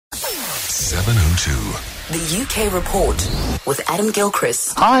702. The UK Report with Adam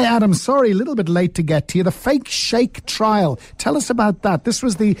Gilchrist. Hi, Adam. Sorry, a little bit late to get to you. The fake shake trial. Tell us about that. This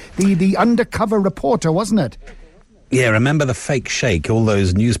was the undercover reporter, wasn't it? Yeah, remember the fake shake, all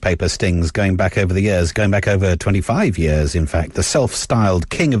those newspaper stings going back over the years, going back over 25 years, in fact. The self-styled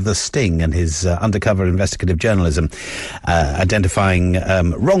king of the sting and his undercover investigative journalism, identifying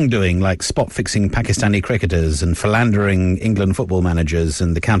wrongdoing like spot-fixing Pakistani cricketers and philandering England football managers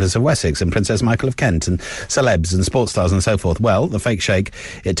and the Countess of Wessex and Princess Michael of Kent and celebs and sports stars and so forth. Well, the fake shake,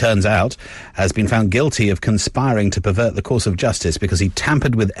 it turns out, has been found guilty of conspiring to pervert the course of justice because he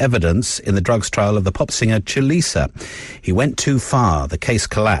tampered with evidence in the drugs trial of the pop singer Chulisa. He went too far. The case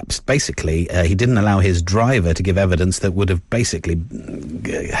collapsed. Basically, he didn't allow his driver to give evidence that would have basically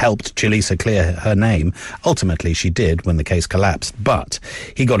helped Chulisa clear her name. Ultimately, she did when the case collapsed, but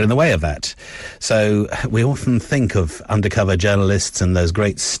he got in the way of that. So we often think of undercover journalists and those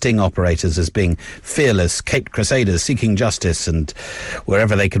great sting operators as being fearless, caped crusaders seeking justice and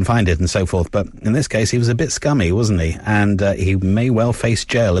wherever they can find it and so forth. But in this case, he was a bit scummy, wasn't he? And he may well face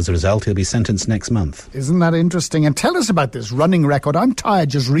jail as a result. He'll be sentenced next month. Isn't that interesting? And tell us about this running record. I'm tired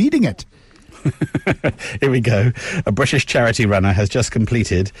just reading it. Here we go. A British charity runner has just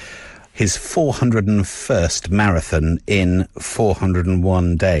completed his 401st marathon in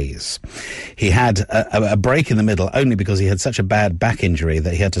 401 days. He had a break in the middle only because he had such a bad back injury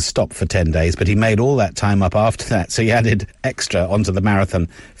that he had to stop for 10 days, but he made all that time up after that, so he added extra onto the marathon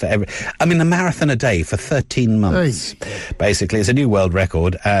for a marathon a day for 13 months. Basically, it's a new world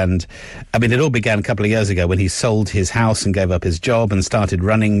record, and it all began a couple of years ago when he sold his house and gave up his job and started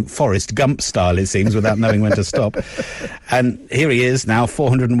running Forrest Gump style, it seems, without knowing when to stop. And here he is now,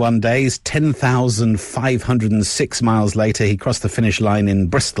 401 days, 10,506 miles later. He crossed the finish line in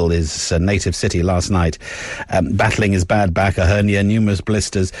Bristol, his native city, last night, battling his bad back, a hernia, numerous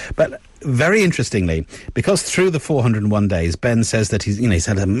blisters. But very interestingly, because through the 401 days, Ben says that he's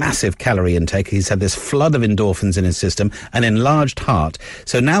had a massive calorie intake. He's had this flood of endorphins in his system, an enlarged heart.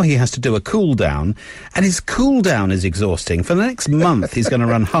 So now he has to do a cool down, and his cool down is exhausting. For the next month, he's going to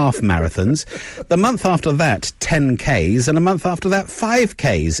run half marathons. The month after that, 10Ks, and a month after that,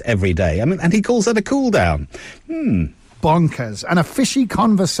 5Ks every day. And he calls that a cool down. Bonkers. And a fishy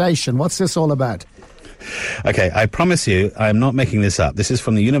conversation. What's this all about? Okay, I promise you, I'm not making this up. This is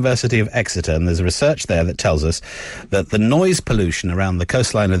from the University of Exeter, and there's research there that tells us that the noise pollution around the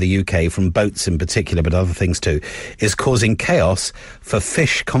coastline of the UK, from boats in particular, but other things too, is causing chaos for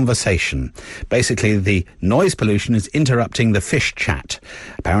fish conversation. Basically, the noise pollution is interrupting the fish chat.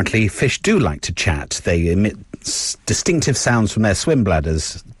 Apparently, fish do like to chat. They emit distinctive sounds from their swim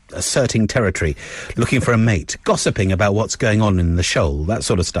bladders, asserting territory, looking for a mate, gossiping about what's going on in the shoal, that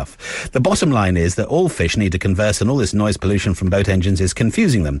sort of stuff. The bottom line is that all fish need to converse, and all this noise pollution from boat engines is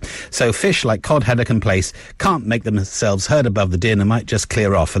confusing them. So fish like cod, haddock and plaice can't make themselves heard above the din and might just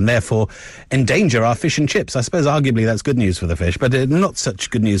clear off, and therefore endanger our fish and chips. I suppose arguably that's good news for the fish, but not such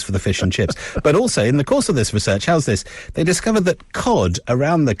good news for the fish and chips. But also, in the course of this research, how's this? They discovered that cod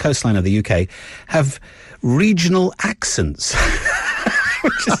around the coastline of the UK have regional accents.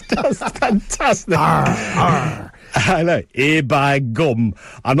 Which is just fantastic. I know. Here by gum,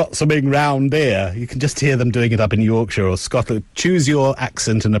 I'm not something round here. You can just hear them doing it up in Yorkshire or Scotland. Choose your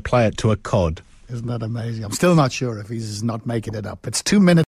accent and apply it to a cod. Isn't that amazing? I'm still not sure if he's not making it up. It's 2 minutes.